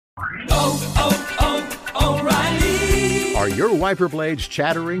O'Reilly. Are your wiper blades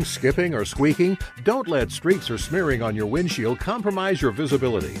chattering, skipping, or squeaking? Don't let streaks or smearing on your windshield compromise your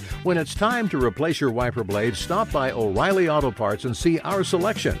visibility. When it's time to replace your wiper blades, stop by O'Reilly Auto Parts and see our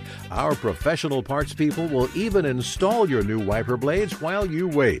selection. Our professional parts people will even install your new wiper blades while you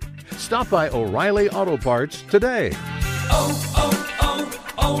wait. Stop by O'Reilly Auto Parts today.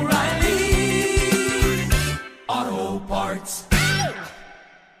 O'Reilly Auto Parts.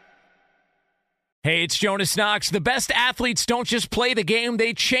 Hey, it's Jonas Knox. The best athletes don't just play the game,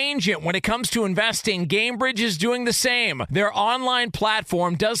 they change it. When it comes to investing, GameBridge is doing the same. Their online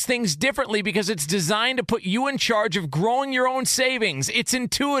platform does things differently because it's designed to put you in charge of growing your own savings. It's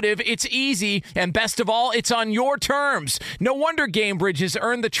intuitive, it's easy, and best of all, it's on your terms. No wonder GameBridge has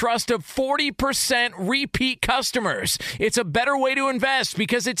earned the trust of 40% repeat customers. It's a better way to invest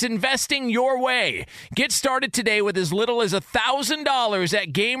because it's investing your way. Get started today with as little as $1,000 at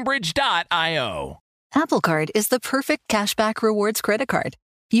GameBridge.io. Apple Card is the perfect cashback rewards credit card.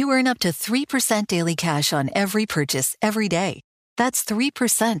 You earn up to 3% daily cash on every purchase every day. That's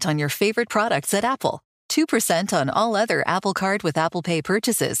 3% on your favorite products at Apple, 2% on all other Apple Card with Apple Pay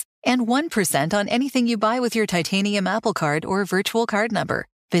purchases, and 1% on anything you buy with your titanium Apple Card or virtual card number.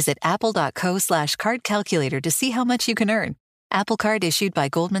 Visit apple.co/card calculator to see how much you can earn. Apple Card issued by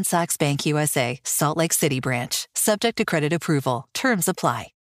Goldman Sachs Bank USA, Salt Lake City branch. Subject to credit approval. Terms apply.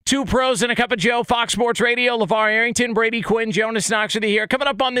 Two pros and a cup of Joe, Fox Sports Radio. LeVar Arrington, Brady Quinn, Jonas Knox with you here. Coming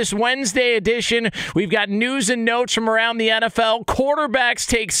up on this Wednesday edition, we've got news and notes from around the NFL. Quarterbacks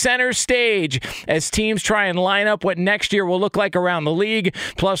take center stage as teams try and line up what next year will look like around the league.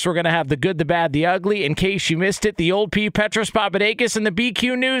 Plus, we're going to have the good, the bad, the ugly. In case you missed it, the old P. Petros Papadakis and the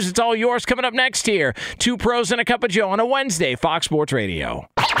BQ News. It's all yours coming up next here. Two pros and a cup of Joe on a Wednesday, Fox Sports Radio.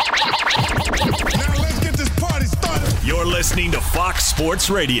 You're listening to Fox Sports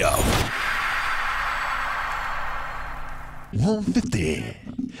Radio. 150.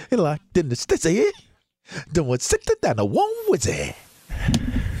 Locked in the stizzy. Doing 60 down the one wizzy.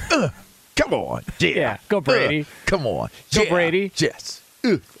 Come on. Yeah, go Brady. Come on. Go Brady. Yes.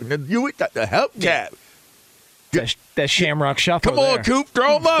 You got the help cap. That Shamrock Shuffle. Come on, there. Coop.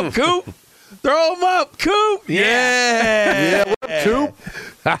 Throw him up, Coop. Throw him up, Coop. Yeah. What up, Coop?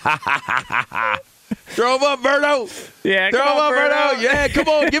 Throw him up, Berto. Yeah, throw him up, Berto. Yeah, come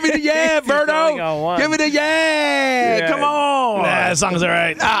on. Give me the yeah, Berto. Give me the yeah. Come on. That song's all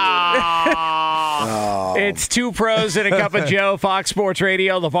right. It's two pros and a cup of Joe. Fox Sports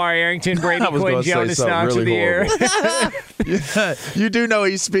Radio. LeVar Arrington, Brady Quinn, Jonas Knox with the air. Yeah, you do know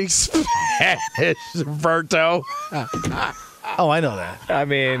he speaks Spanish, Berto. Oh, I know that. I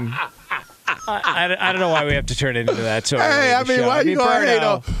mean, I don't know why we have to turn into that. So hey, I mean, why you going to hate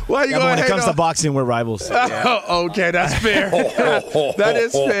on? Why you going to hate on? When it comes to boxing, we're rivals. Yeah. Oh, okay, that's fair. That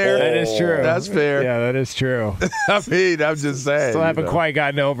is fair. That is true. That's fair. Yeah, that is true. I mean, I'm just saying. Still haven't quite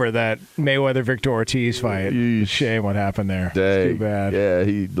gotten over that Mayweather-Victor Ortiz fight. Shame what happened there. It's too bad. Yeah,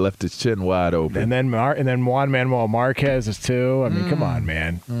 he left his chin wide open. And then Juan Manuel Marquez is too. I mean, come on,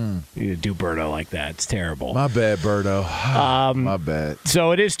 man. You do Berto like that. It's terrible. My bad, Berto. My bad.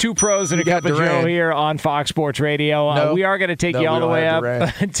 So it is two pros and a cup of Joe here on Fox Sports Radio. No. We are going to take you all the way up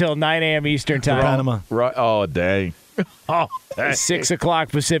until 9 a.m. Eastern Time. Panama. Right. Oh, dang. 6 o'clock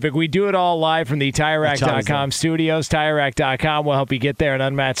Pacific. We do it all live from the TireRack.com studios. TireRack.com will help you get there. An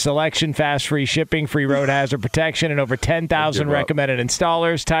unmatched selection, fast free shipping, free road hazard protection, and over 10,000 recommended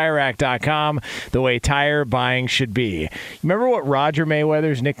installers. TireRack.com, the way tire buying should be. Remember what Roger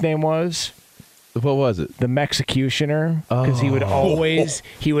Mayweather's nickname was? What was it? The Mexicutioner, because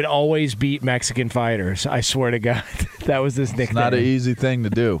he would always beat Mexican fighters. I swear to God, that was his nickname. It's not an easy thing to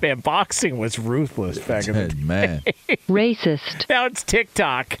do. Man, boxing was ruthless back in the day. Man. Racist. Now it's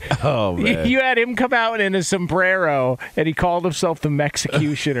TikTok. Oh, man. You had him come out in a sombrero, and he called himself the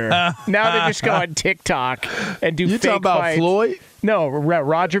Mexicutioner. Now they just go on TikTok and do fake talking about fights. Floyd? No,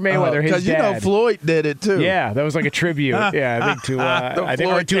 Roger Mayweather, his dad. Because Floyd did it, too. Yeah, that was like a tribute. Yeah, I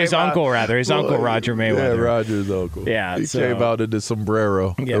think to his uncle, rather. His uncle, Roger Mayweather. Yeah, Roger's uncle. Yeah, he came out in the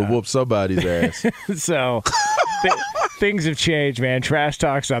sombrero and whooped somebody's ass. So things have changed, man. Trash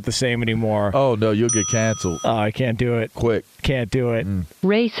talk's not the same anymore. Oh, no, you'll get canceled. Oh, I can't do it. Quick. Can't do it.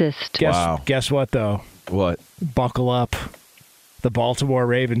 Racist. Guess what, though? What? Buckle up. The Baltimore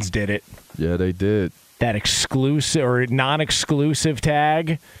Ravens did it. Yeah, they did. That exclusive or non-exclusive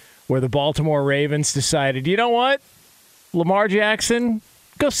tag where the Baltimore Ravens decided, you know what? Lamar Jackson,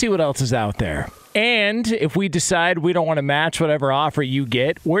 go see what else is out there. And if we decide we don't want to match whatever offer you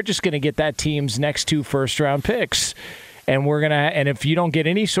get, we're just going to get that team's next 2 first-round picks. and if you don't get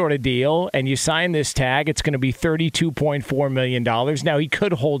any sort of deal and you sign this tag, it's going to be $32.4 million. Now, he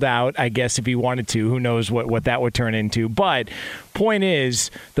could hold out, I guess, if he wanted to. Who knows what that would turn into. But point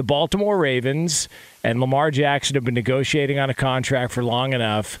is, the Baltimore Ravens and Lamar Jackson have been negotiating on a contract for long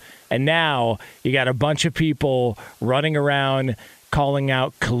enough, and now you got a bunch of people running around calling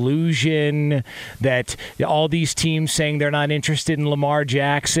out collusion, that all these teams saying they're not interested in Lamar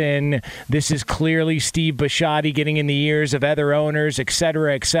Jackson. This is clearly Steve Bisciotti getting in the ears of other owners, et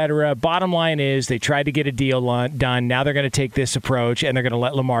cetera, et cetera. Bottom line is they tried to get a deal done. Now they're going to take this approach, and they're going to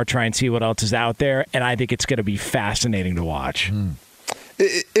let Lamar try and see what else is out there, and I think it's going to be fascinating to watch.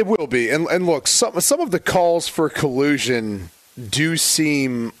 It will be. And look, some of the calls for collusion do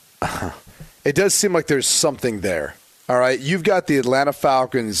seem – it does seem like there's something there. All right, you've got the Atlanta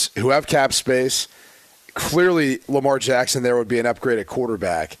Falcons who have cap space. Clearly, Lamar Jackson there would be an upgraded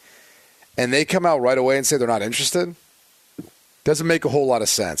quarterback. And they come out right away and say they're not interested. Doesn't make a whole lot of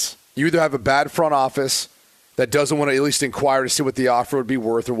sense. You either have a bad front office that doesn't want to at least inquire to see what the offer would be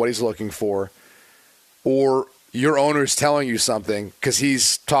worth or what he's looking for, or your owner's telling you something because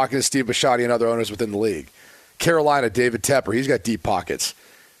he's talking to Steve Bisciotti and other owners within the league. Carolina, David Tepper, he's got deep pockets.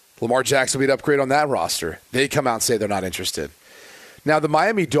 Lamar Jackson will be an upgrade on that roster. They come out and say they're not interested. Now, the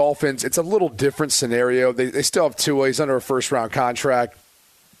Miami Dolphins, it's a little different scenario. They still have Tua. He's under a first-round contract.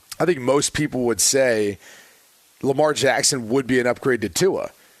 I think most people would say Lamar Jackson would be an upgrade to Tua.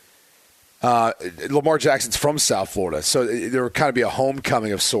 Lamar Jackson's from South Florida, so there would kind of be a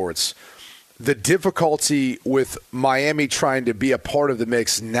homecoming of sorts. The difficulty with Miami trying to be a part of the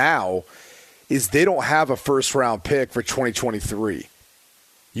mix now is they don't have a first-round pick for 2023.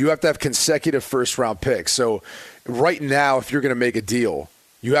 You have to have consecutive first-round picks. So right now, if you're going to make a deal,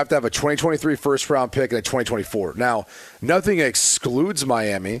 you have to have a 2023 first-round pick and a 2024. Now, nothing excludes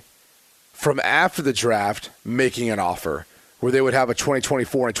Miami from after the draft making an offer where they would have a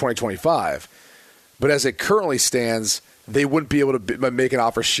 2024 and 2025. But as it currently stands, they wouldn't be able to make an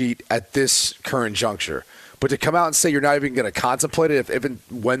offer sheet at this current juncture. But to come out and say you're not even going to contemplate it if and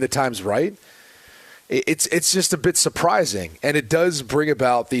when the time's right, it's just a bit surprising. And it does bring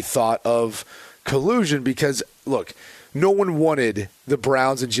about the thought of collusion because, look, no one wanted the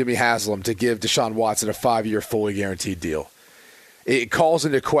Browns and Jimmy Haslam to give Deshaun Watson a 5-year fully guaranteed deal. It calls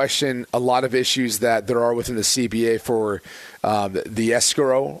into question a lot of issues that there are within the CBA for the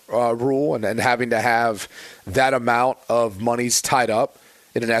escrow rule and having to have that amount of monies tied up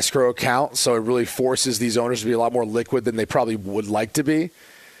in an escrow account. So it really forces these owners to be a lot more liquid than they probably would like to be.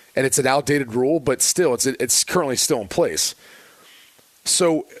 And it's an outdated rule, but still, it's currently still in place.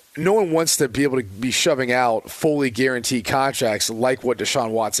 So no one wants to be able to be shoving out fully guaranteed contracts like what Deshaun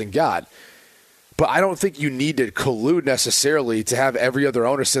Watson got. But I don't think you need to collude necessarily to have every other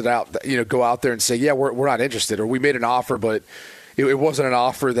owner go out there and say, yeah, we're not interested, or we made an offer, but it wasn't an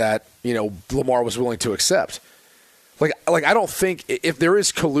offer that Lamar was willing to accept. Like I don't think if there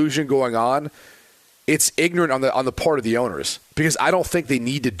is collusion going on, it's ignorant on the part of the owners because I don't think they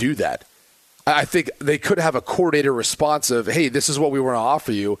need to do that. I think they could have a coordinated response of, hey, this is what we want to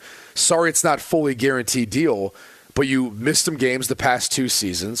offer you. Sorry, it's not fully guaranteed deal, but you missed some games the past 2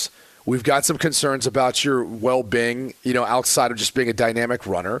 seasons. We've got some concerns about your well-being, outside of just being a dynamic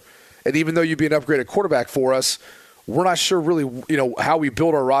runner. And even though you'd be an upgraded quarterback for us, we're not sure really, how we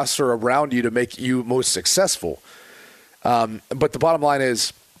build our roster around you to make you most successful. But the bottom line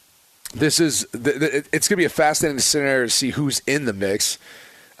is, it's going to be a fascinating scenario to see who's in the mix.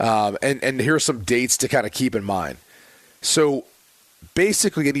 And here are some dates to kind of keep in mind. So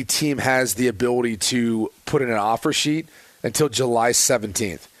basically any team has the ability to put in an offer sheet until July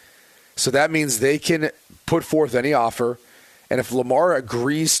 17th. So that means they can put forth any offer. And if Lamar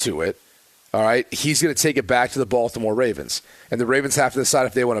agrees to it, all right, he's going to take it back to the Baltimore Ravens. And the Ravens have to decide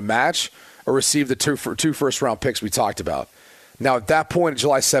if they want to match or receive the two first-round picks we talked about. Now, at that point,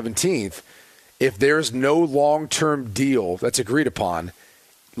 July 17th, if there's no long-term deal that's agreed upon,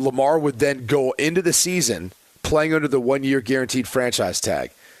 Lamar would then go into the season playing under the 1-year guaranteed franchise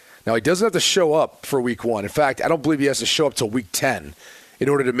tag. Now, he doesn't have to show up for week 1. In fact, I don't believe he has to show up till week 10 in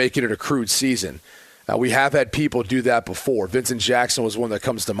order to make it an accrued season. We have had people do that before. Vincent Jackson was one that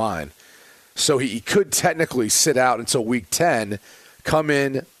comes to mind. So he could technically sit out until week 10, come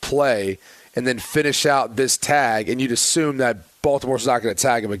in, play, and then finish out this tag, and you'd assume that Baltimore's not going to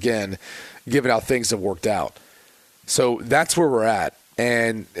tag him again, given how things have worked out. So that's where we're at.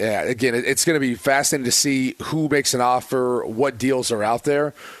 And, again, it's going to be fascinating to see who makes an offer, what deals are out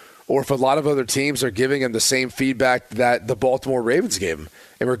there, or if a lot of other teams are giving him the same feedback that the Baltimore Ravens gave him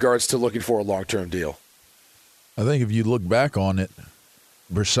in regards to looking for a long-term deal. I think if you look back on it,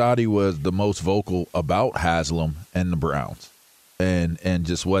 Bisciotti was the most vocal about Haslam and the Browns, and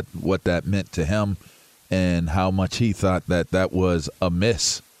just what that meant to him, and how much he thought that was a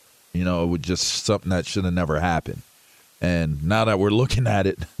miss. It was just something that should have never happened. And now that we're looking at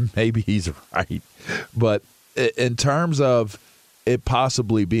it, maybe he's right. But in terms of it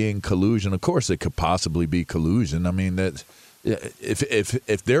possibly being collusion, of course it could possibly be collusion. I mean, that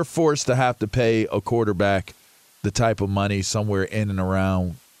if they're forced to have to pay a quarterback the type of money somewhere in and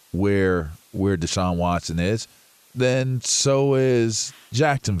around where Deshaun Watson is, then so is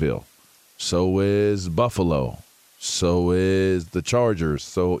Jacksonville, so is Buffalo, so is the Chargers.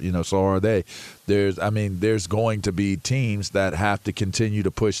 So are they. There's going to be teams that have to continue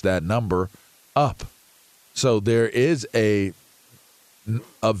to push that number up. So there is a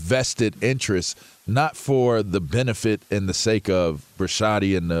vested interest, not for the benefit and the sake of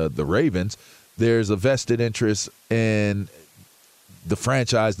Bisciotti and the Ravens. There's a vested interest in the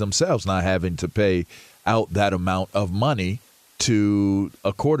franchise themselves not having to pay out that amount of money to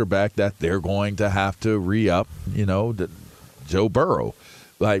a quarterback that they're going to have to re-up, Joe Burrow.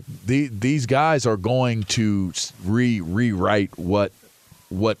 Like these guys are going to rewrite what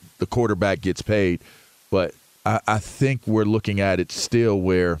the quarterback gets paid. But I think we're looking at it still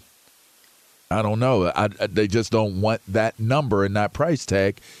where, I don't know, they just don't want that number and that price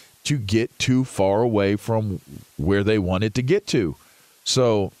tag to get too far away from where they want it to get to.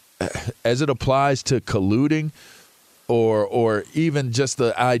 So as it applies to colluding, or even just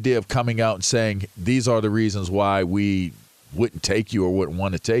the idea of coming out and saying these are the reasons why we wouldn't take you or wouldn't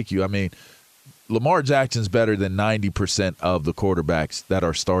want to take you. I mean, Lamar Jackson's better than 90% of the quarterbacks that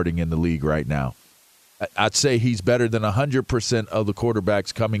are starting in the league right now. I'd say he's better than 100% of the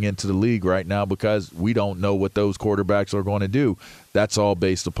quarterbacks coming into the league right now, because we don't know what those quarterbacks are going to do. That's all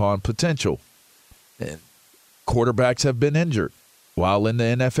based upon potential. And quarterbacks have been injured while in the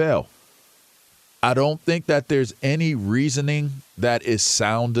NFL. I don't think that there's any reasoning that is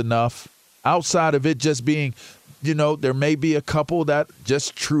sound enough outside of it just being, there may be a couple that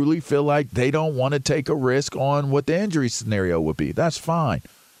just truly feel like they don't want to take a risk on what the injury scenario would be. That's fine.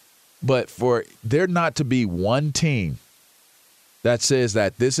 But for there not to be one team that says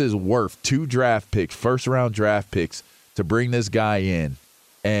that this is worth 2 draft picks, first-round draft picks, to bring this guy in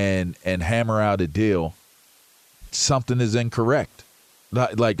and hammer out a deal, something is incorrect.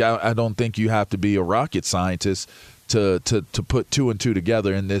 Like I don't think you have to be a rocket scientist to put 2 and 2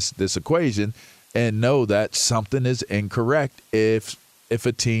 together in this equation and know that something is incorrect if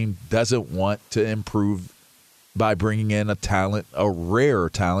a team doesn't want to improve by bringing in a rare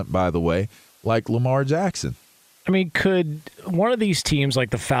talent, by the way, like Lamar Jackson. I mean, could one of these teams like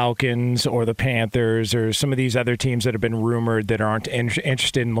the Falcons or the Panthers or some of these other teams that have been rumored that aren't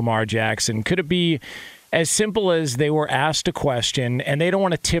interested in Lamar Jackson, could it be as simple as they were asked a question and they don't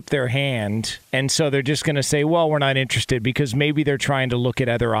want to tip their hand, and so they're just going to say, well, we're not interested, because maybe they're trying to look at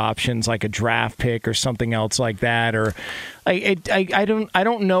other options like a draft pick or something else like that? Or I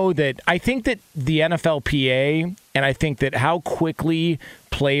don't know that. I think that the NFLPA, and I think that how quickly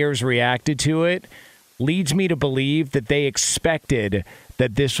players reacted to it, leads me to believe that they expected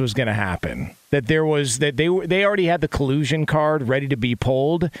that this was going to happen. That they already had the collusion card ready to be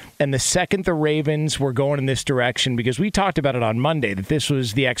pulled, and the second the Ravens were going in this direction, because we talked about it on Monday, that this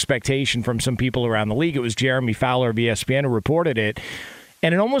was the expectation from some people around the league. It was Jeremy Fowler of ESPN who reported it,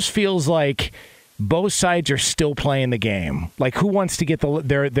 and it almost feels like both sides are still playing the game. Like, who wants to get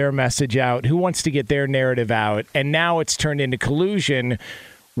their message out? Who wants to get their narrative out? And now it's turned into collusion,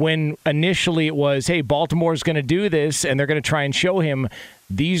 when initially it was, hey, Baltimore's going to do this, and they're going to try and show him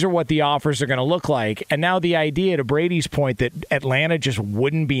these are what the offers are going to look like. And now the idea, to Brady's point, that Atlanta just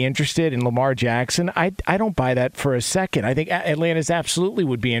wouldn't be interested in Lamar Jackson, I don't buy that for a second. I think Atlanta's absolutely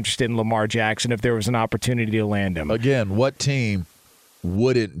would be interested in Lamar Jackson if there was an opportunity to land him. Again, what team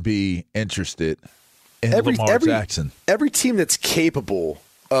wouldn't be interested in Lamar Jackson? Every team that's capable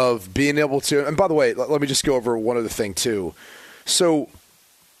of being able to – and by the way, let me just go over one other thing too. So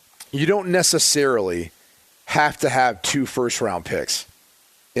you don't necessarily have to have 2 first-round picks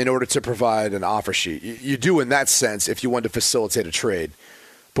in order to provide an offer sheet. You do in that sense if you want to facilitate a trade.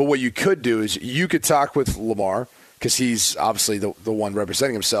 But what you could do is you could talk with Lamar, because he's obviously the one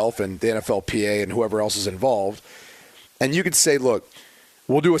representing himself, and the NFLPA and whoever else is involved. And you could say, look,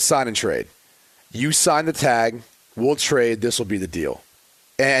 we'll do a sign and trade. You sign the tag, we'll trade, this will be the deal.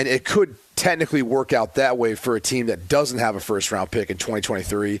 And it could technically work out that way for a team that doesn't have a first-round pick in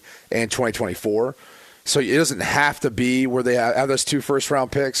 2023 and 2024. So it doesn't have to be where they have those 2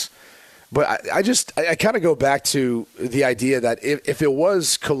 first-round picks. But I kind of go back to the idea that if it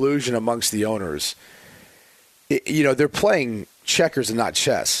was collusion amongst the owners, they're playing checkers and not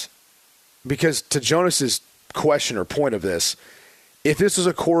chess. Because to Jonas's question or point of this, if this was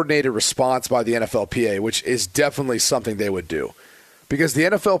a coordinated response by the NFLPA, which is definitely something they would do, because the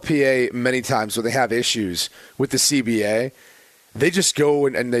NFLPA, many times when they have issues with the CBA, they just go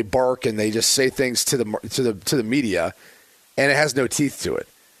and they bark and they just say things to the media, and it has no teeth to it.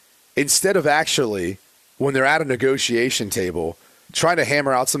 Instead of actually, when they're at a negotiation table, trying to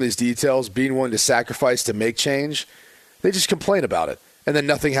hammer out some of these details, being willing to sacrifice to make change, they just complain about it, and then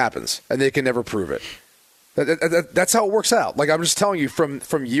nothing happens, and they can never prove it. That's how it works out. Like, I'm just telling you,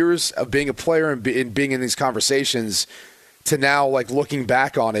 from years of being a player and being in these conversations to now, like, looking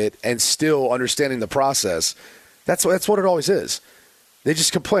back on it and still understanding the process, that's what it always is. They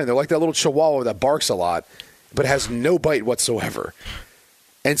just complain. They're like that little chihuahua that barks a lot but has no bite whatsoever.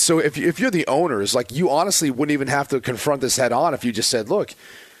 And so if you're the owners, like, you honestly wouldn't even have to confront this head on if you just said, look,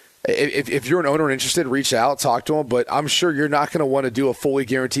 if you're an owner and interested, reach out, talk to them, but I'm sure you're not going to want to do a fully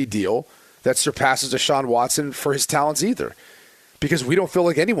guaranteed deal that surpasses Deshaun Watson for his talents either, because we don't feel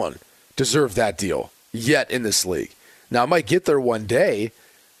like anyone deserved that deal yet in this league. Now, it might get there one day,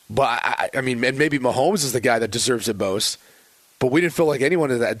 but I mean, and maybe Mahomes is the guy that deserves it most, but we didn't feel like anyone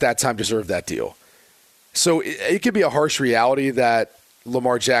at that time deserved that deal. So it could be a harsh reality that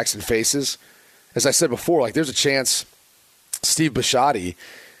Lamar Jackson faces. As I said before, like, there's a chance Steve Bisciotti,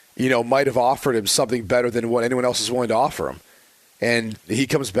 might have offered him something better than what anyone else is willing to offer him. And he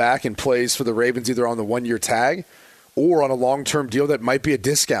comes back and plays for the Ravens either on the one-year tag or on a long-term deal that might be a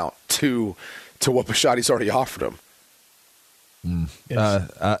discount to what Bisciotti's already offered him.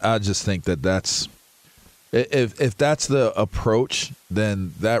 Yes. I just think that's if that's the approach,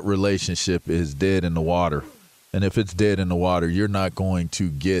 then that relationship is dead in the water. And if it's dead in the water, you're not going to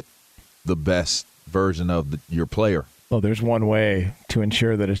get the best version of your player. Well, there's one way to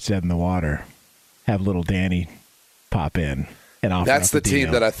ensure that it's dead in the water. Have little Danny pop in and offer. That's the team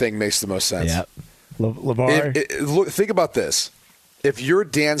deal that I think makes the most sense. Yep. Lamar. Look, think about this. If you're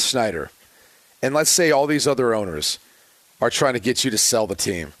Dan Snyder, and let's say all these other owners are trying to get you to sell the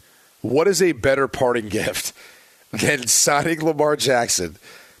team, what is a better parting gift than signing Lamar Jackson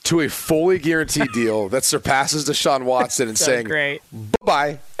to a fully guaranteed deal that surpasses Deshaun Watson and saying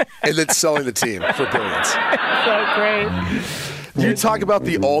bye-bye, and then selling the team for billions? So great. You talk about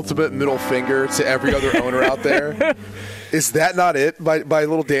the ultimate middle finger to every other owner out there. Is that not it by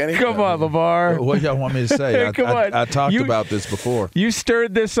little Danny? Come on, Lamar. What y'all want me to say? Come on. I talked about this before. You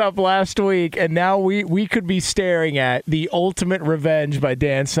stirred this up last week, and now we could be staring at the ultimate revenge by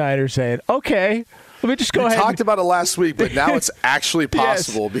Dan Snyder saying, okay, let me just go ahead. We talked about it last week, but now it's actually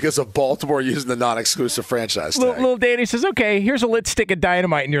possible because of Baltimore using the non-exclusive franchise tag. Little Danny says, okay, here's a lit stick of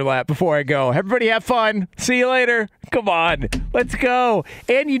dynamite in your lap before I go. Everybody have fun. See you later. Come on. Let's go.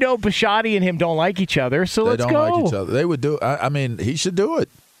 And Bisciotti and him don't like each other, so let's go. They don't like each other. They would do it. I mean, he should do it.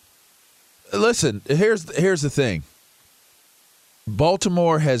 Listen, here's the thing.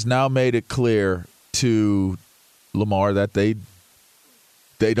 Baltimore has now made it clear to Lamar that they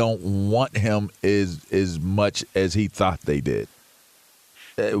don't want him as much as he thought they did.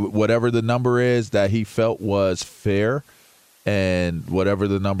 Whatever the number is that he felt was fair, and whatever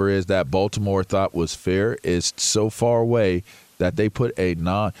the number is that Baltimore thought was fair, is so far away that they put a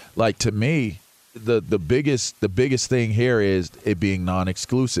to me, the biggest thing here is it being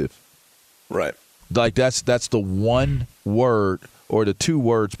non-exclusive. Right. Like that's the one word or the two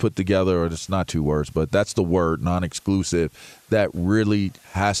words put together, or it's not two words, but that's the word, non-exclusive, that really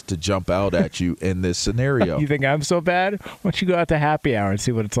has to jump out at you in this scenario. You think I'm so bad? Why don't you go out to happy hour and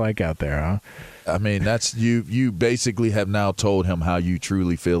see what it's like out there, huh? I mean, that's you basically have now told him how you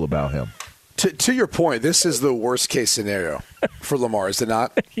truly feel about him. To your point, this is the worst-case scenario for Lamar, is it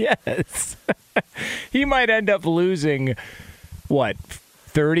not? Yes. He might end up losing, what,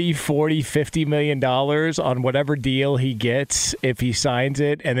 $30, $40, $50 million on whatever deal he gets if he signs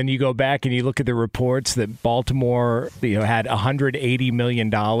it, and then you go back and you look at the reports that Baltimore had $180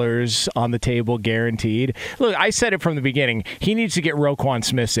 million on the table guaranteed. Look, I said it from the beginning. He needs to get Roquan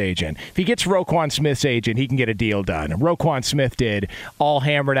Smith's agent. If he gets Roquan Smith's agent, he can get a deal done. Roquan Smith did, all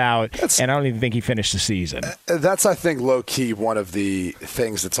hammered out, and I don't even think he finished the season. That's, I think, low-key one of the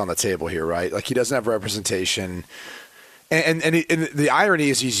things that's on the table here, right? Like, he doesn't have representation. And the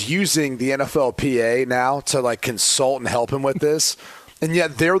irony is he's using the NFLPA now to consult and help him with this, and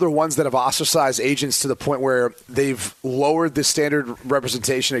yet they're the ones that have ostracized agents to the point where they've lowered the standard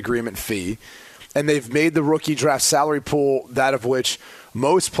representation agreement fee, and they've made the rookie draft salary pool that of which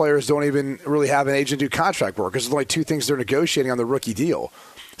most players don't even really have an agent do contract work, because there's only two things they're negotiating on the rookie deal.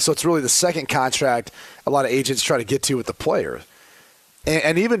 So it's really the second contract a lot of agents try to get to with the player.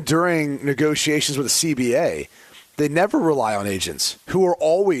 And even during negotiations with the CBA, They never rely on agents who are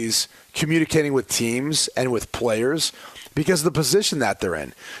always communicating with teams and with players because of the position that they're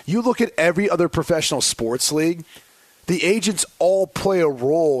in. You look at every other professional sports league, the agents all play a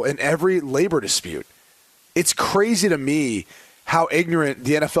role in every labor dispute. It's crazy to me how ignorant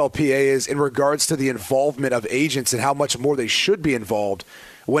the NFLPA is in regards to the involvement of agents and how much more they should be involved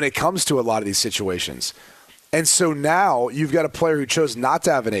when it comes to a lot of these situations. And so now you've got a player who chose not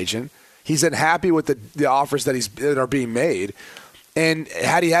to have an agent. He's unhappy with the offers that are being made. And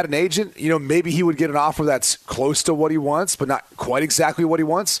had he had an agent, maybe he would get an offer that's close to what he wants, but not quite exactly what he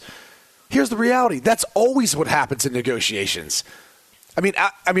wants. Here's the reality. That's always what happens in negotiations. I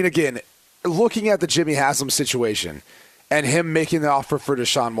mean, again, looking at the Jimmy Haslam situation and him making the offer for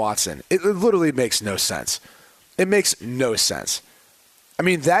Deshaun Watson, it literally makes no sense. It makes no sense. I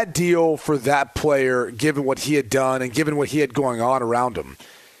mean, that deal for that player, given what he had done and given what he had going on around him,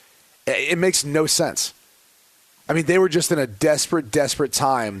 it makes no sense. I mean, they were just in a desperate, desperate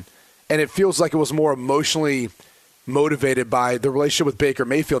time, and it feels like it was more emotionally motivated by the relationship with Baker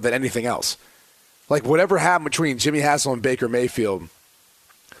Mayfield than anything else. Like, whatever happened between Jimmy Haslam and Baker Mayfield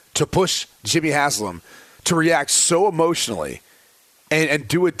to push Jimmy Haslam to react so emotionally and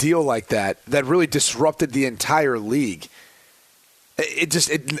do a deal like that really disrupted the entire league. It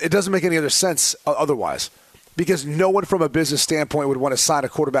doesn't make any other sense otherwise. Because no one from a business standpoint would want to sign a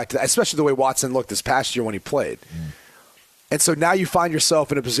quarterback to that, especially the way Watson looked this past year when he played. And so now you find yourself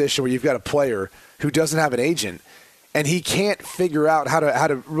in a position where you've got a player who doesn't have an agent, and he can't figure out how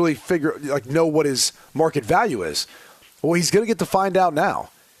to really know what his market value is. Well, he's going to get to find out now.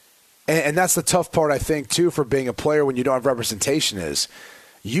 And that's the tough part, I think, too, for being a player when you don't have representation is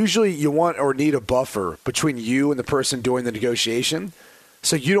usually you want or need a buffer between you and the person doing the negotiation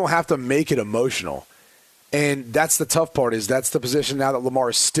so you don't have to make it emotional. And that's the tough part is that's the position now that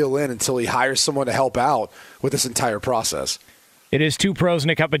Lamar is still in until he hires someone to help out with this entire process. It is Two Pros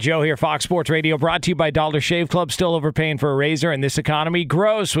and a Cup of Joe here, Fox Sports Radio, brought to you by Dollar Shave Club. Still overpaying for a razor in this economy?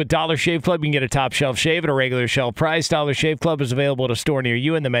 Gross. With Dollar Shave Club, you can get a top shelf shave at a regular shelf price. Dollar Shave Club is available at a store near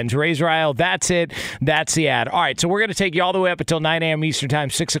you in the men's razor aisle. That's it. That's the ad. All right, so we're going to take you all the way up until 9 a.m. Eastern Time,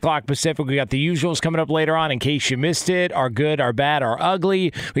 6 o'clock Pacific. We got the usuals coming up later on in case you missed it. Our good, our bad, our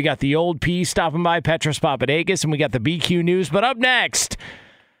ugly. We got the old P stopping by, Petros Papadakis, and we got the BQ News. But up next,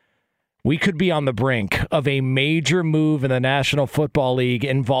 we could be on the brink of a major move in the National Football League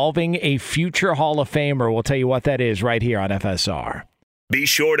involving a future Hall of Famer. We'll tell you what that is right here on FSR. Be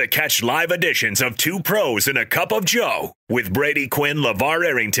sure to catch live editions of Two Pros and a Cup of Joe with Brady Quinn, LeVar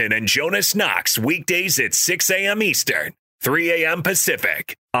Arrington, and Jonas Knox weekdays at 6 a.m. Eastern, 3 a.m.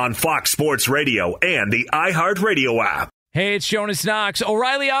 Pacific on Fox Sports Radio and the iHeartRadio app. Hey, it's Jonas Knox.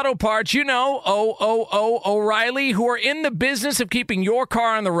 O'Reilly Auto Parts, O'Reilly, who are in the business of keeping your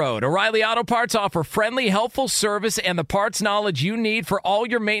car on the road. O'Reilly Auto Parts offer friendly, helpful service and the parts knowledge you need for all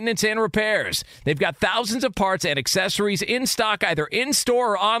your maintenance and repairs. They've got thousands of parts and accessories in stock, either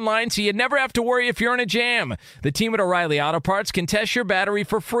in-store or online, so you never have to worry if you're in a jam. The team at O'Reilly Auto Parts can test your battery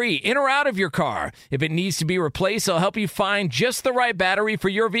for free, in or out of your car. If it needs to be replaced, they'll help you find just the right battery for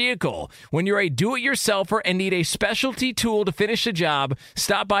your vehicle. When you're a do-it-yourselfer and need a specialty tool to finish the job,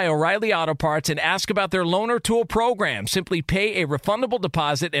 stop by O'Reilly Auto Parts and ask about their loaner tool program. Simply pay a refundable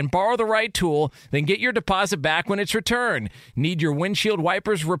deposit and borrow the right tool, then get your deposit back when it's returned. Need your windshield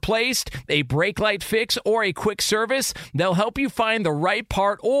wipers replaced, a brake light fix, or a quick service? They'll help you find the right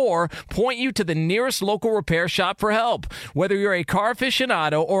part or point you to the nearest local repair shop for help. Whether you're a car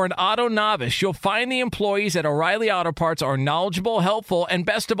aficionado or an auto novice, you'll find the employees at O'Reilly Auto Parts are knowledgeable, helpful, and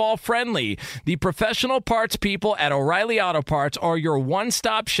best of all, friendly. The professional parts people at O'Reilly Auto Parts are your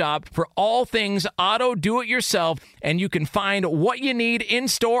one-stop shop for all things auto do-it-yourself, and you can find what you need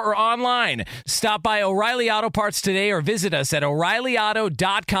in-store or online. Stop by O'Reilly Auto Parts today or visit us at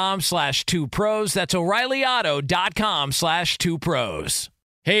O'ReillyAuto.com/2pros. That's O'ReillyAuto.com/2pros.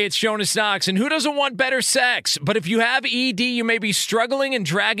 Hey, it's Jonas Knox, and who doesn't want better sex? But if you have ED, you may be struggling and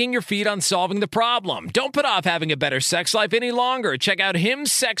dragging your feet on solving the problem. Don't put off having a better sex life any longer. Check out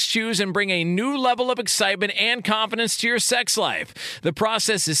Hims Sex Chews and bring a new level of excitement and confidence to your sex life. The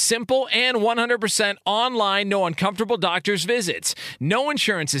process is simple and 100% online, no uncomfortable doctor's visits. No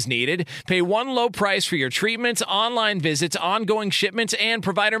insurance is needed. Pay one low price for your treatments, online visits, ongoing shipments, and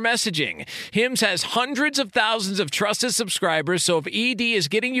provider messaging. Hims has hundreds of thousands of trusted subscribers, so if ED is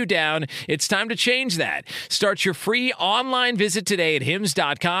getting you down. It's time to change that. Start your free online visit today at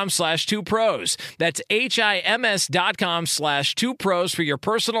hims.com/2pros. That's HIMS.com/2pros for your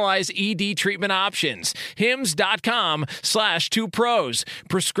personalized ED treatment options. hims.com/2pros.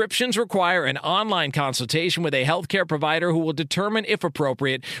 Prescriptions require an online consultation with a healthcare provider who will determine if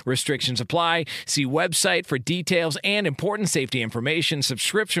appropriate. Restrictions apply. See website for details and important safety information.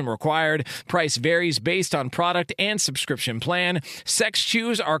 Subscription required. Price varies based on product and subscription plan. Sex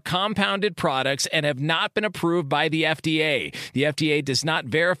chews are compounded products and have not been approved by the FDA. The FDA does not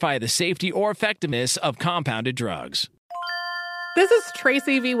verify the safety or effectiveness of compounded drugs. This is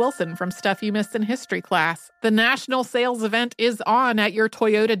Tracy V. Wilson from Stuff You Missed in History Class. The national sales event is on at your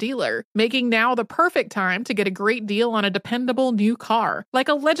Toyota dealer, making now the perfect time to get a great deal on a dependable new car. Like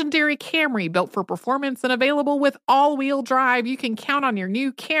a legendary Camry built for performance and available with all-wheel drive, you can count on your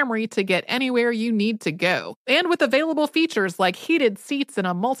new Camry to get anywhere you need to go. And with available features like heated seats and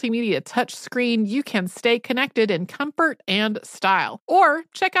a multimedia touchscreen, you can stay connected in comfort and style. Or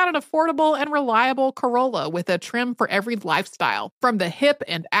check out an affordable and reliable Corolla with a trim for every lifestyle. From the hip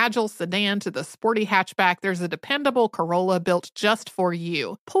and agile sedan to the sporty hatchback, there's a dependable Corolla built just for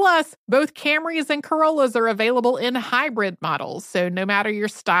you. Plus, both Camrys and Corollas are available in hybrid models, so no matter your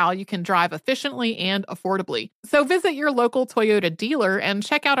style, you can drive efficiently and affordably. So visit your local Toyota dealer and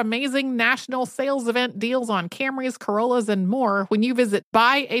check out amazing national sales event deals on Camrys, Corollas, and more when you visit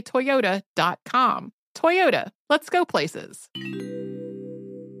buyatoyota.com. Toyota, let's go places.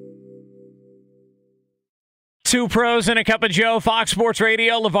 Two pros and a cup of Joe, Fox Sports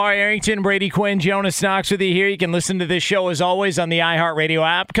Radio. LeVar Arrington, Brady Quinn, Jonas Knox with you here. You can listen to this show as always on the iHeartRadio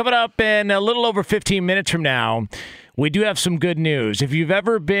app. Coming up in a little over 15 minutes from now, we do have some good news. If you've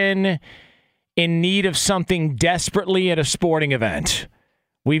ever been in need of something desperately at a sporting event,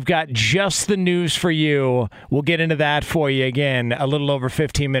 we've got just the news for you. We'll get into that for you again a little over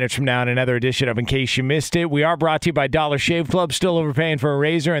 15 minutes from now in another edition of In Case You Missed It. We are brought to you by Dollar Shave Club. Still overpaying for a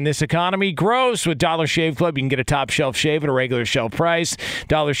razor in this economy? Gross. With Dollar Shave Club, you can get a top shelf shave at a regular shelf price.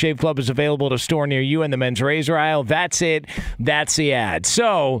 Dollar Shave Club is available at a store near you in the men's razor aisle. That's it. That's the ad.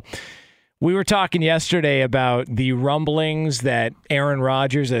 So we were talking yesterday about the rumblings that Aaron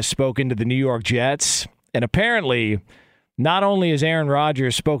Rodgers has spoken to the New York Jets. And apparently, not only has Aaron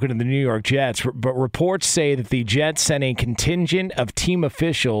Rodgers spoken to the New York Jets, but reports say that the Jets sent a contingent of team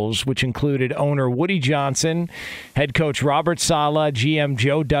officials, which included owner Woody Johnson, head coach Robert Saleh, GM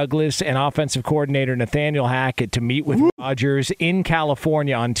Joe Douglas, and offensive coordinator Nathaniel Hackett to meet with Rodgers in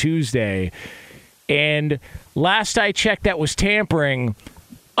California on Tuesday. And last I checked, that was tampering,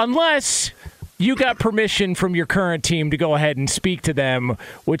 unless you got permission from your current team to go ahead and speak to them,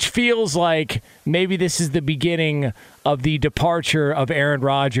 which feels like maybe this is the beginning of the departure of Aaron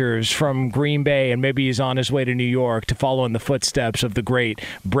Rodgers from Green Bay, and maybe he's on his way to New York to follow in the footsteps of the great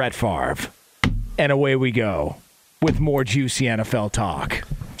Brett Favre. And away we go with more juicy NFL talk.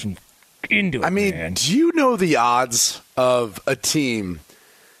 Into it, man. Do you know the odds of a team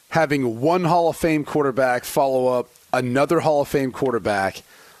having one Hall of Fame quarterback follow up another Hall of Fame quarterback,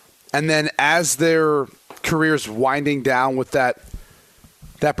 and then as their careers winding down with that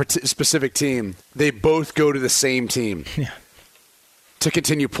specific team, they both go to the same team to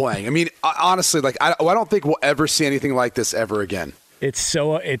continue playing? I mean, honestly, I don't think we'll ever see anything like this ever again. It's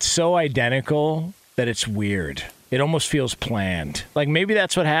so identical that it's weird. It almost feels planned. Like maybe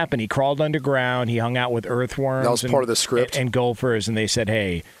that's what happened. He crawled underground. He hung out with earthworms. That was part of the script. And gophers, and they said,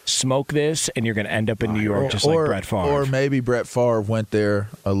 hey, smoke this, and you're going to end up in New York like Brett Favre. Or maybe Brett Favre went there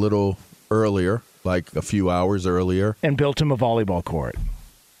a little earlier, like a few hours earlier. And built him a volleyball court.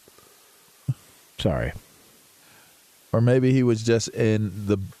 Sorry. Or maybe he was just in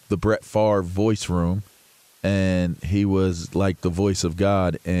the Brett Favre voice room, and he was like the voice of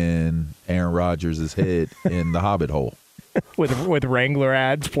God in Aaron Rodgers' head in the Hobbit hole. with Wrangler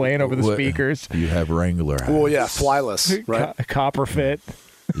ads playing over the speakers. You have Wrangler ads. Well, yeah, flyless, right? Copper fit.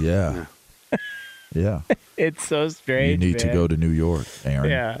 Yeah. Yeah. It's so strange. You need to go to New York, Aaron.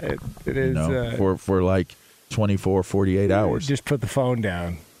 Yeah, it is. You know, for like 24, 48 hours. Just put the phone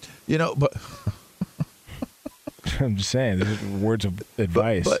down. You know, but I'm just saying, these are words of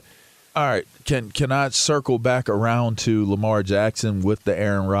advice. But all right, can I circle back around to Lamar Jackson with the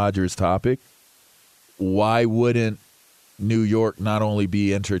Aaron Rodgers topic? Why wouldn't New York not only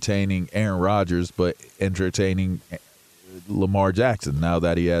be entertaining Aaron Rodgers, but entertaining Lamar Jackson now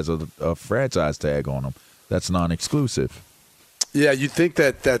that he has a franchise tag on him that's non-exclusive? Yeah, you'd think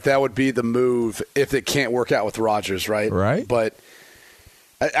that would be the move if it can't work out with Rodgers, right? Right. But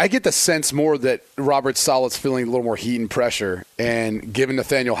I get the sense more that Robert Saleh's feeling a little more heat and pressure, and given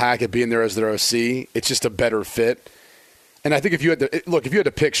Nathaniel Hackett being there as their OC, it's just a better fit. And I think if you had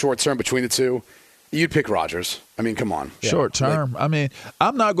to pick short term between the two, you'd pick Rodgers. I mean, come on. Short term. I mean,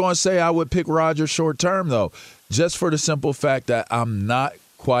 I'm not going to say I would pick Rodgers short term, though, just for the simple fact that I'm not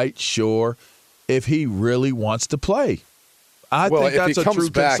quite sure if he really wants to play. I think that's a true concern.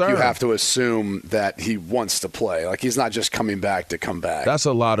 If he comes back, you have to assume that he wants to play. Like, he's not just coming back to come back. That's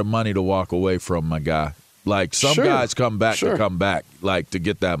a lot of money to walk away from, my guy. Like, some guys come back to come back, like, to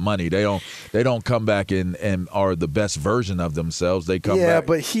get that money. They don't come back and are the best version of themselves. They come back. Yeah,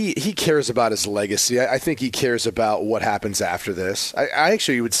 but he cares about his legacy. I think he cares about what happens after this. I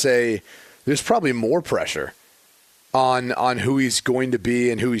actually would say there's probably more pressure on who he's going to be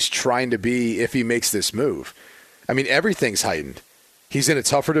and who he's trying to be if he makes this move. I mean, everything's heightened. He's in a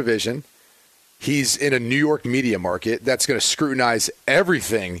tougher division. He's in a New York media market that's going to scrutinize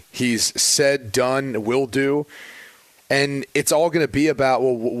everything he's said, done, will do. And it's all going to be about,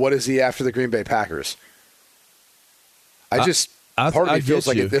 well, what is he after the Green Bay Packers? Part of me feels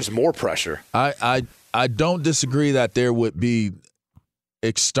like there's more pressure. I don't disagree that there would be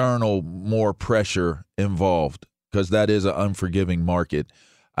external more pressure involved because that is an unforgiving market.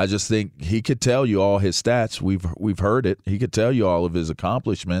 I just think he could tell you all his stats. We've heard it. He could tell you all of his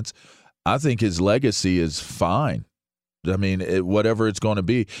accomplishments. I think his legacy is fine. I mean, whatever it's going to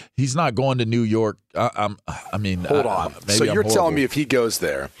be, he's not going to New York. Hold on. So you're telling me if he goes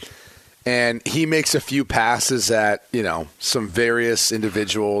there and he makes a few passes at, some various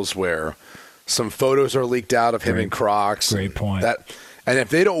individuals where some photos are leaked out of him in Crocs. Great point. And if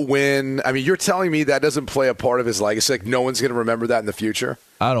they don't win, I mean, you're telling me that doesn't play a part of his legacy? Like, no one's going to remember that in the future?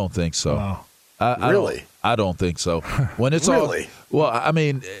 I don't think so. Wow. Really? I don't think so. When it's really? Well, I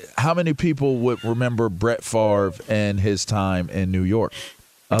mean, how many people would remember Brett Favre and his time in New York?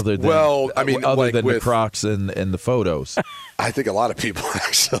 Other than the Crocs and the photos. I think a lot of people,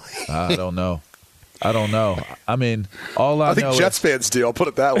 actually. I don't know. I mean, I think Jets fans do. I'll put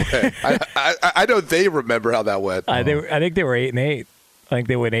it that way. I know they remember how that went. I think they were 8-8. I think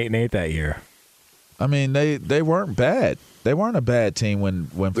they went 8-8 that year. I mean, they weren't bad. They weren't a bad team when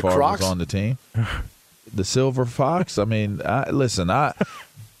Favre was on the team. The Silver Fox. I mean,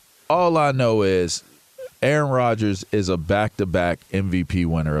 all I know is Aaron Rodgers is a back-to-back MVP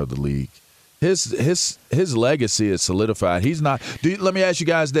winner of the league. His legacy is solidified. He's not. Let me ask you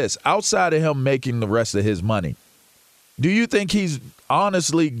guys this: outside of him making the rest of his money, do you think he's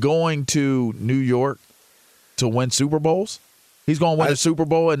honestly going to New York to win Super Bowls? He's going to win a Super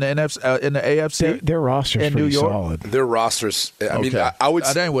Bowl in the AFC. Their roster's in pretty New York. solid. Their rosters. I mean, I would.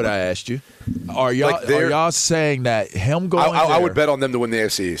 That ain't what I asked you. Are y'all saying that him going? I would bet on them to win the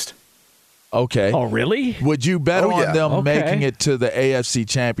AFC East. Okay. Oh, really? Would you bet on them making it to the AFC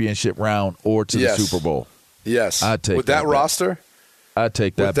Championship round or to the Super Bowl? Yes. I'd take with that roster. I'd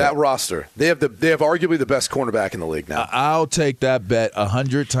take that. With that roster, they have arguably the best cornerback in the league now. I'll take that bet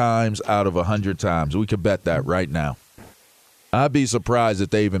 100 times out of 100 times. We could bet that right now. I'd be surprised if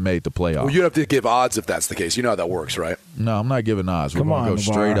they even made the playoffs. Well, you'd have to give odds if that's the case. You know how that works, right? No, I'm not giving odds. We're going to go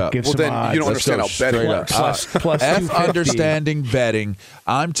straight up. Well, then odds. You don't understand how betting works. Plus F understanding betting.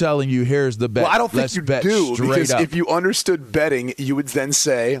 I'm telling you, here's the bet. Well, I don't think you do, because up. if you understood betting, you would then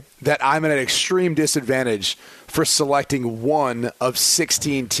say that I'm at an extreme disadvantage for selecting one of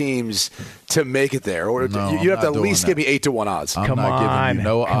 16 teams to make it there. Or you'd have to at least give me 8-1 odds. I'm not giving you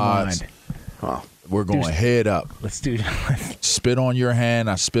no odds. Oh. We're going head up. Let's do that. Spit on your hand.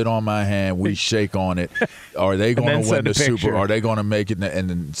 I spit on my hand. We shake on it. Are they going to win the Super? Are they going to make it and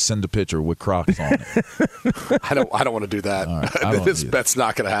then send a picture with Crocs on it? I don't want to do that. Right, this bet's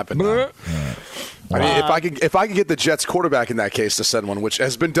not going to happen now. Right. I mean, if I can get the Jets quarterback in that case to send one, which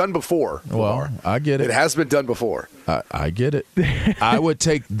has been done before. Well, I get it. It has been done before. I get it. I would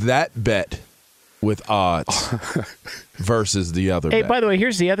take that bet with odds versus the other. Hey, bet. by the way,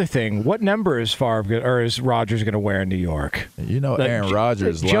 here's the other thing. What number is is Rodgers going to wear in New York? You know, Aaron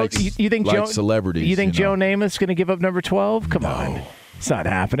Rodgers likes celebrities. You think Joe Namath's going to give up number 12? Come on, it's not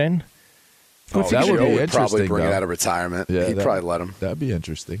happening. That would be interesting. Probably bring it out of retirement. Yeah, he'd probably let him. That'd be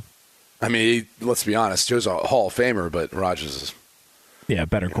interesting. I mean, let's be honest. Joe's a Hall of Famer, but Rodgers is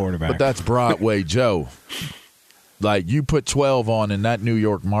better quarterback. But that's Broadway Joe. Like, you put 12 on in that New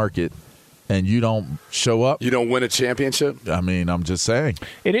York market, and you don't show up, you don't win a championship. I mean, I'm just saying.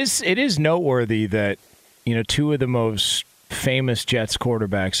 It is noteworthy that, two of the most famous Jets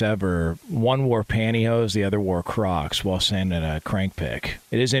quarterbacks ever, one wore pantyhose, the other wore Crocs while sending a crank pick.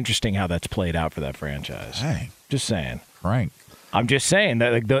 It is interesting how that's played out for that franchise. Dang. Just saying. Crank. I'm just saying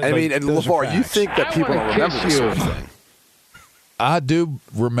that. And LeVar, you think that people don't remember this sort of thing? I do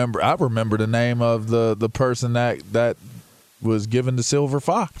remember. I remember the name of the person that was given the Silver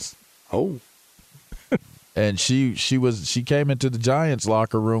Fox. Oh. And she came into the Giants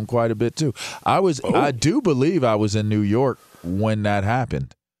locker room quite a bit too. I do believe I was in New York when that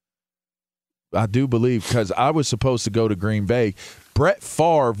happened. I do believe, because I was supposed to go to Green Bay. Brett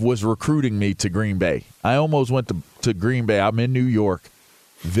Favre was recruiting me to Green Bay. I almost went to Green Bay. I'm in New York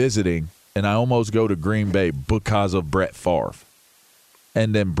visiting, and I almost go to Green Bay because of Brett Favre.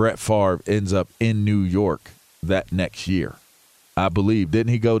 And then Brett Favre ends up in New York that next year, I believe.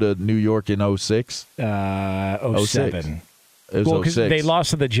 Didn't he go to New York in 06? 07. It was 06. They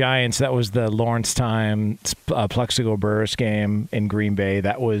lost to the Giants. That was the Lawrence Time Plexico Burress game in Green Bay.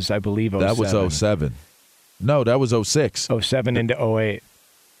 That was, I believe, 07. That was 07. No, that was 06. 07 into 08.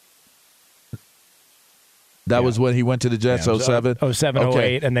 That was when he went to the Jets, 07? 07,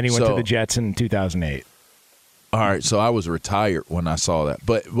 Okay. 08, and then he went to the Jets in 2008. All right, so I was retired when I saw that.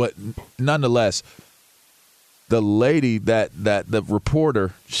 But nonetheless, the lady the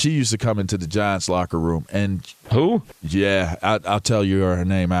reporter, she used to come into the Giants locker room. And who? Yeah, I'll tell you her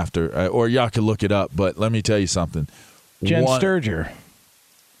name after, or y'all can look it up. But let me tell you something. Jen Sturger.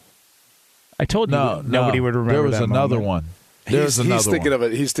 I told you nobody would remember. There was that another moment. one. He's thinking of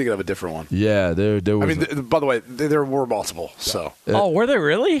a different one. Yeah, there was. I mean, by the way, there were multiple. So. Were there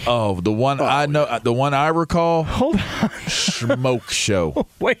really? Oh, the one I know, the one I recall. Hold on. Smoke Show.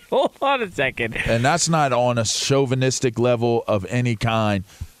 Wait, hold on a second. And that's not on a chauvinistic level of any kind.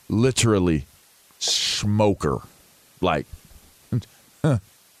 Literally, smoker, like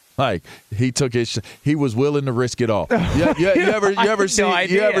he took he was willing to risk it all. You ever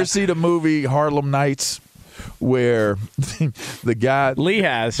see the movie Harlem Nights? Where the guy Lee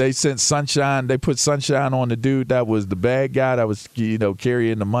has, they sent sunshine. They put sunshine on the dude that was the bad guy that was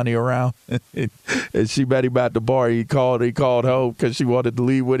carrying the money around, and she met him at the bar. He called home because she wanted to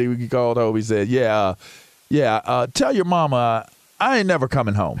leave with him. He called home. He said, tell your mama I ain't never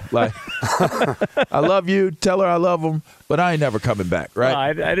coming home. Like, I love you. Tell her I love him, but I ain't never coming back.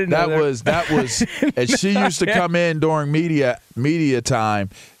 Right? No, I didn't know that was, and she used to come in during media time.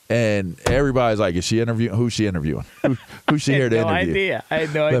 And everybody's like, "Is she interviewing? Who's she interviewing? Who's she here to interview?" I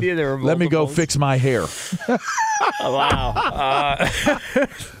had no idea there were multiples. Let me go fix my hair. Wow.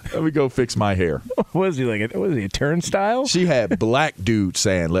 Let me go fix my hair. What was he like? Was he a turnstile? She had black dudes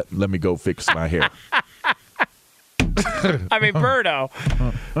saying, "Let me go fix my hair." I mean, Birdo,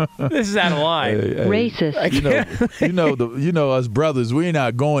 this is out of line. Racist. You know, us brothers, we're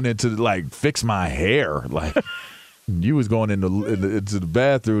not going into like fix my hair like. You was going into the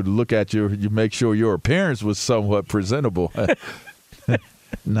bathroom to look at you make sure your appearance was somewhat presentable.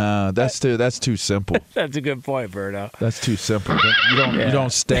 Nah, that's too simple. That's a good point, Birdo. That's too simple. You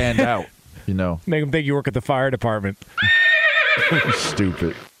don't stand out. Make them think you work at the fire department.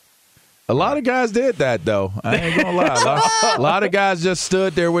 Stupid. A lot of guys did that though. I ain't gonna lie. A lot of guys just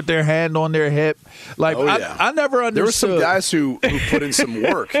stood there with their hand on their hip. Like I never understood. There were some guys who put in some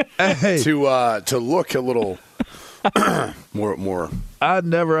work to look a little. more. I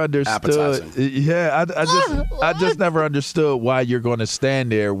never understood. Appetizing. Yeah, I just never understood why you're going to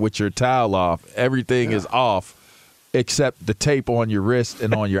stand there with your towel off. Everything is off, except the tape on your wrist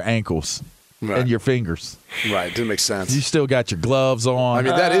and on your ankles and your fingers. Right, didn't make sense. You still got your gloves on. I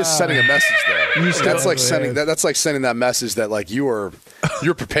mean, that is sending a message, though. That's like sending that message that like you're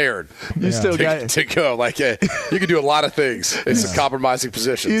prepared. You still got to go. Like you can do a lot of things. It's a compromising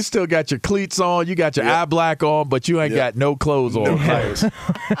position. You still got your cleats on. You got your eye black on, but you ain't got no clothes on. No clothes.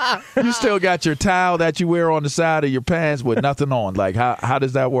 You still got your towel that you wear on the side of your pants with nothing on. Like how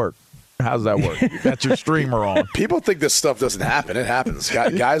does that work? How does that work? You got your streamer on. People think this stuff doesn't happen. It happens.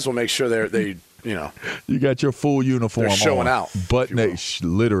 Guys will make sure they. You got your full uniform. They're showing out, butt naked,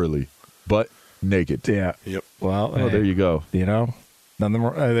 literally, butt naked. Yeah. Yep. Well, there you go. Nothing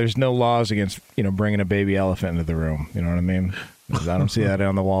more, there's no laws against bringing a baby elephant into the room. You know what I mean? I don't see that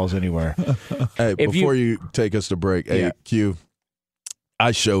on the walls anywhere. Hey, before you take us to break, hey Q,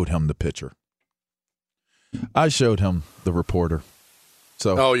 I showed him the picture. I showed him the reporter.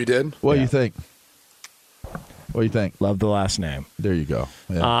 So, you did? What do you think? What do you think? Love the last name. There you go.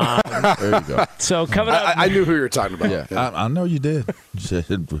 Yeah. There you go. So coming up, I knew who you were talking about. Yeah. I know you did.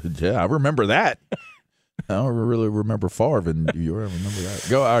 Yeah, I remember that. I don't really remember Favre, and you remember that.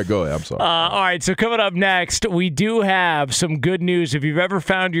 Go ahead. I'm sorry. All right, so coming up next, we do have some good news. If you've ever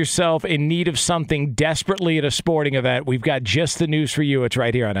found yourself in need of something desperately at a sporting event, we've got just the news for you. It's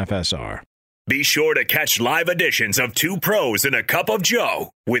right here on FSR. Be sure to catch live editions of Two Pros and a Cup of Joe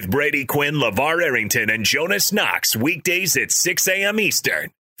with Brady Quinn, LeVar Arrington, and Jonas Knox weekdays at 6 a.m.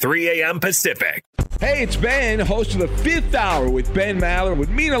 Eastern, 3 a.m. Pacific. Hey, it's Ben, host of the Fifth Hour with Ben Maller. It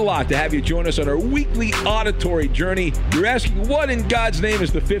would mean a lot to have you join us on our weekly auditory journey. You're asking, what in God's name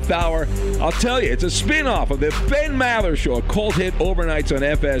is the Fifth Hour? I'll tell you, it's a spin-off of the Ben Maller Show, a cult hit overnights on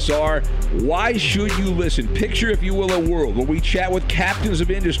FSR. Why should you listen? Picture, if you will, a world where we chat with captains of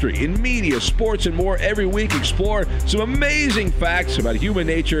industry in media, sports, and more every week. Explore some amazing facts about human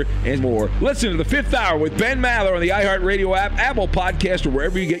nature and more. Listen to the Fifth Hour with Ben Maller on the iHeartRadio app, Apple Podcast, or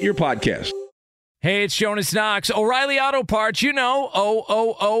wherever you get your podcasts. Hey, it's Jonas Knox. O'Reilly Auto Parts, you know,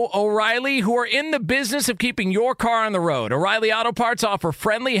 O'Reilly, who are in the business of keeping your car on the road. O'Reilly Auto Parts offer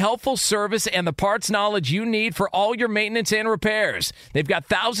friendly, helpful service and the parts knowledge you need for all your maintenance and repairs. They've got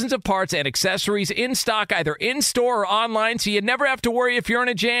thousands of parts and accessories in stock, either in-store or online, so you never have to worry if you're in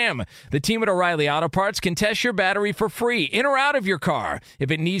a jam. The team at O'Reilly Auto Parts can test your battery for free, in or out of your car. If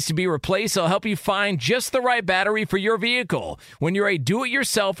it needs to be replaced, they'll help you find just the right battery for your vehicle. When you're a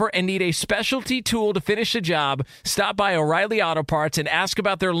do-it-yourselfer and need a specialty tool to finish the job, stop by O'Reilly Auto Parts and ask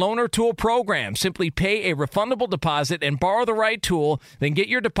about their loaner tool program. Simply pay a refundable deposit and borrow the right tool, then get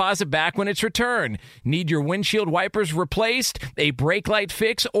your deposit back when it's returned. Need your windshield wipers replaced, a brake light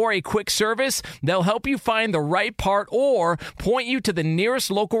fix, or a quick service? They'll help you find the right part or point you to the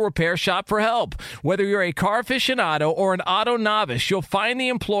nearest local repair shop for help. Whether you're a car aficionado or an auto novice, you'll find the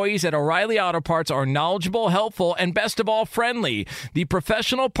employees at O'Reilly Auto Parts are knowledgeable, helpful, and best of all, friendly. The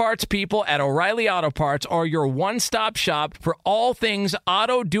professional parts people at O'Reilly Auto Parts are your one-stop shop for all things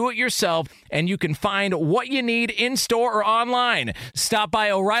auto do-it-yourself, and you can find what you need in-store or online. Stop by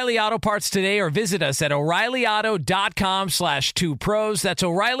O'Reilly Auto Parts today or visit us at O'ReillyAuto.com/2pros. That's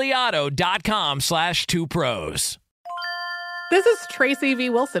O'ReillyAuto.com/2pros. This is Tracy V.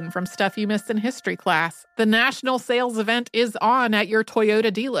 Wilson from Stuff You Missed in History Class. The national sales event is on at your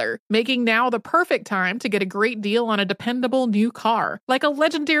Toyota dealer, making now the perfect time to get a great deal on a dependable new car. Like a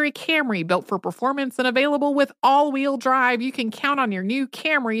legendary Camry built for performance and available with all-wheel drive, you can count on your new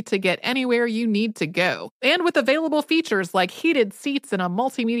Camry to get anywhere you need to go. And with available features like heated seats and a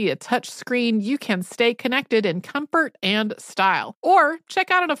multimedia touchscreen, you can stay connected in comfort and style. Or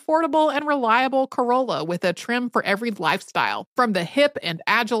check out an affordable and reliable Corolla with a trim for every lifestyle. From the hip and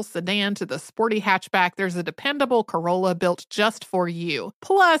agile sedan to the sporty hatchback, there's a dependable Corolla built just for you.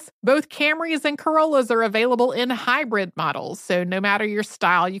 Plus, both Camrys and Corollas are available in hybrid models, so no matter your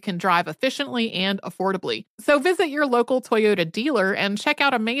style, you can drive efficiently and affordably. So visit your local Toyota dealer and check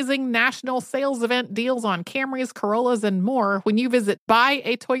out amazing national sales event deals on Camrys, Corollas, and more when you visit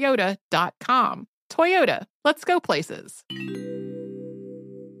buyatoyota.com. Toyota, let's go places.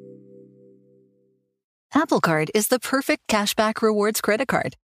 Apple Card is the perfect cashback rewards credit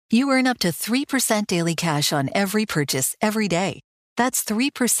card. You earn up to 3% daily cash on every purchase every day. That's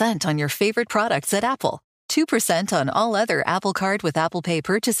 3% on your favorite products at Apple, 2% on all other Apple Card with Apple Pay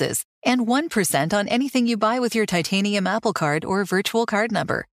purchases, and 1% on anything you buy with your titanium Apple Card or virtual card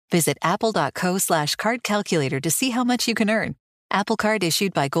number. Visit apple.co/card calculator to see how much you can earn. Apple Card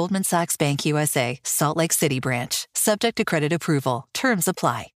issued by Goldman Sachs Bank USA, Salt Lake City branch. Subject to credit approval. Terms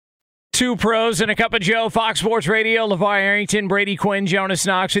apply. Two pros and a cup of Joe, Fox Sports Radio, LeVar Arrington, Brady Quinn, Jonas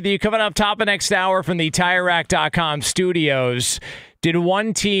Knox with you. Coming up top of next hour from the TireRack.com studios. Did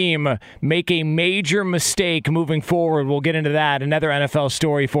one team make a major mistake moving forward? We'll get into that. Another NFL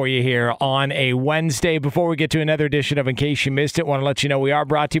story for you here on a Wednesday. Before we get to another edition of In Case You Missed It, want to let you know we are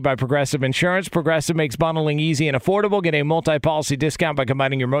brought to you by Progressive Insurance. Progressive makes bundling easy and affordable. Get a multi-policy discount by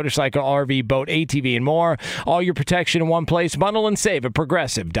combining your motorcycle, RV, boat, ATV, and more. All your protection in one place. Bundle and save at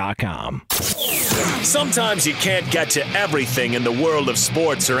Progressive.com. Sometimes you can't get to everything in the world of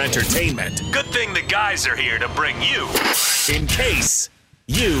sports or entertainment. Good thing the guys are here to bring you In Case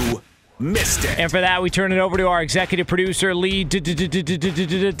You Missed It. And for that, we turn it over to our executive producer, Lee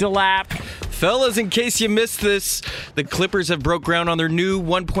DeLapp. Fellas, in case you missed this, the Clippers have broke ground on their new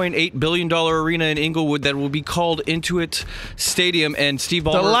 $1.8 billion arena in Inglewood that will be called Intuit Stadium. And Steve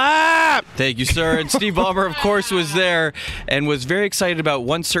Ballmer... DeLapp! Thank you, sir. And Steve Ballmer, of course, was there and was very excited about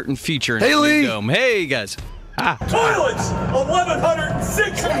one certain feature in the new dome. Hey, guys. Toilets!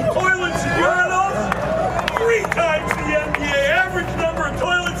 1,160 toilets and urinals! 3 times the NBA average number of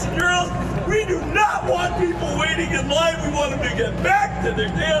toilets and urinals. We do not want people waiting in line. We want them to get back to their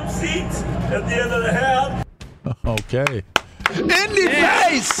damn seats at the end of the half. Okay. Indy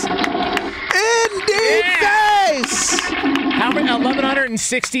face! Indy face! How many?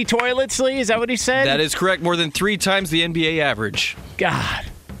 1,160 toilets, Lee? Is that what he said? That is correct. More than 3 times the NBA average. God.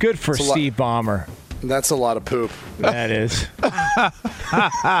 Good for Steve Ballmer. That's a lot of poop. That is.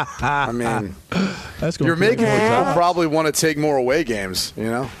 I mean, you're making people probably want to take more away games, you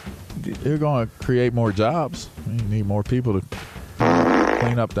know? You're going to create more jobs. You need more people to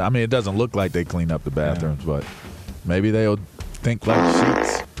clean up I mean, it doesn't look like they clean up the bathrooms, but maybe they'll think like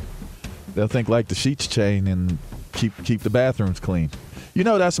Sheets. They'll think like the Sheets chain and keep the bathrooms clean. You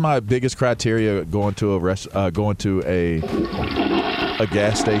know, that's my biggest criteria going to a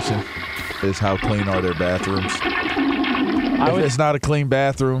gas station is how clean are their bathrooms. If it's not a clean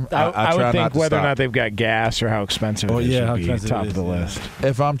bathroom, I would try think not to whether stop. or not they've got gas or how expensive it is should be top of the list.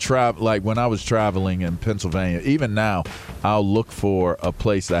 If I'm like when I was traveling in Pennsylvania, even now, I'll look for a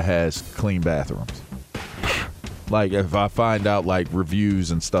place that has clean bathrooms. Like if I find out like reviews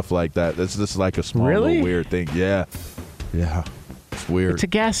and stuff like that, this is like a small little weird thing. Yeah. It's weird. It's a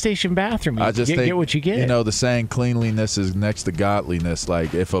gas station bathroom. You I just think, get what you get. You know, the saying "cleanliness is next to godliness."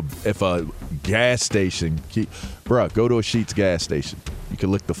 Like if a gas station, bruh, go to a Sheetz gas station. You can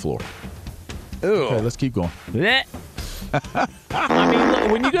lick the floor. Ew. Okay, let's keep going. I mean,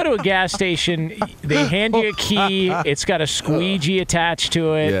 look, when you go to a gas station, they hand you a key. It's got a squeegee attached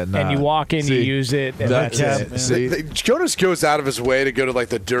to it, and you walk in, you use it. And that's it. Jonas goes out of his way to go to like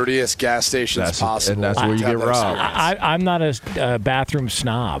the dirtiest gas stations possible, and that's where you get robbed. I'm not a bathroom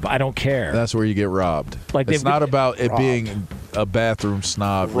snob. I don't care. That's where you get robbed. Like it's not about it being a bathroom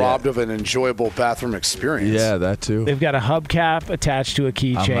snob. Robbed of an enjoyable bathroom experience. Yeah, that too. They've got a hubcap attached to a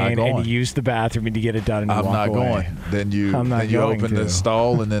keychain, and you use the bathroom and you get it done. And you walk away. Going. Then you open the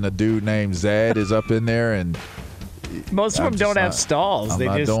stall, and then a dude named Zad is up in there, and most of them don't have stalls.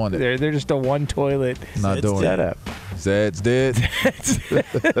 They're just a one toilet setup. Zad's dead.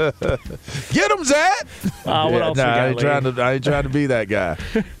 Get him, Zad. What else? I ain't trying to be that guy.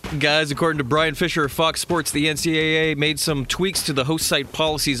 Guys, according to Brian Fisher of Fox Sports, the NCAA made some tweaks to the host site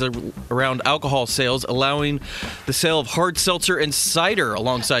policies around alcohol sales, allowing the sale of hard seltzer and cider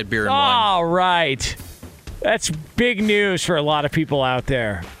alongside beer and wine. All right. That's big news for a lot of people out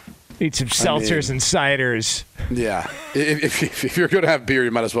there. Need some seltzers and ciders. Yeah. If you're going to have beer,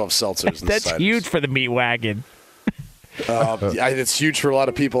 you might as well have seltzers and That's ciders. huge for the meat wagon. It's huge for a lot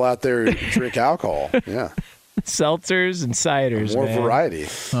of people out there who drink alcohol. Yeah. Seltzers and ciders. More variety.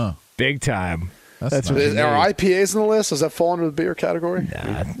 Huh. Big time. That's what are IPAs on the list? Does that fall into the beer category?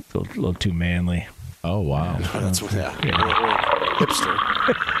 Nah, a little too manly. Oh, wow. That's what, hipster.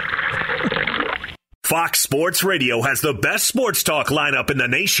 Fox Sports Radio has the best sports talk lineup in the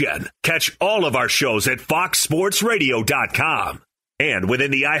nation. Catch all of our shows at foxsportsradio.com. And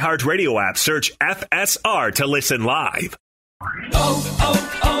within the iHeartRadio app, search FSR to listen live.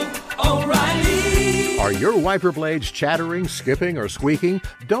 O'Reilly. Are your wiper blades chattering, skipping, or squeaking?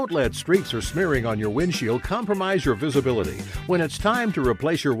 Don't let streaks or smearing on your windshield compromise your visibility. When it's time to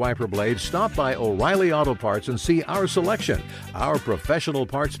replace your wiper blades, stop by O'Reilly Auto Parts and see our selection. Our professional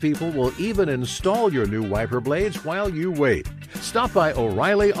parts people will even install your new wiper blades while you wait. Stop by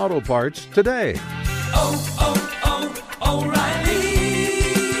O'Reilly Auto Parts today.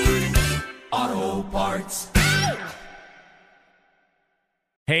 O'Reilly Auto Parts.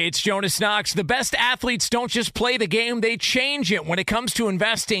 Hey, it's Jonas Knox. The best athletes don't just play the game, they change it. When it comes to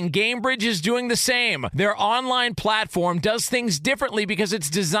investing, GameBridge is doing the same. Their online platform does things differently because it's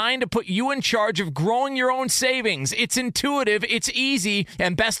designed to put you in charge of growing your own savings. It's intuitive, it's easy,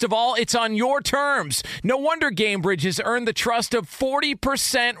 and best of all, it's on your terms. No wonder GameBridge has earned the trust of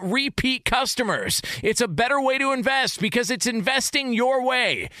 40% repeat customers. It's a better way to invest because it's investing your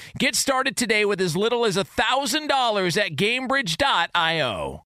way. Get started today with as little as $1,000 at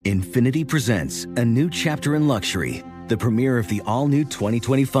GameBridge.io. Infiniti presents a new chapter in luxury, the premiere of the all-new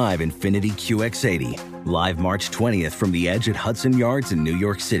 2025 Infiniti QX80, live March 20th from the Edge at Hudson Yards in New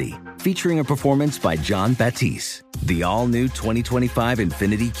York City, featuring a performance by John Batiste. The all-new 2025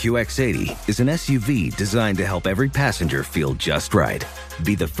 Infiniti QX80 is an SUV designed to help every passenger feel just right.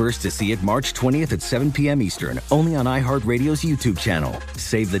 Be the first to see it March 20th at 7 p.m. Eastern, only on iHeartRadio's YouTube channel.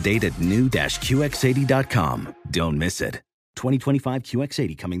 Save the date at new-QX80.com. Don't miss it. 2025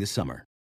 QX80 coming this summer.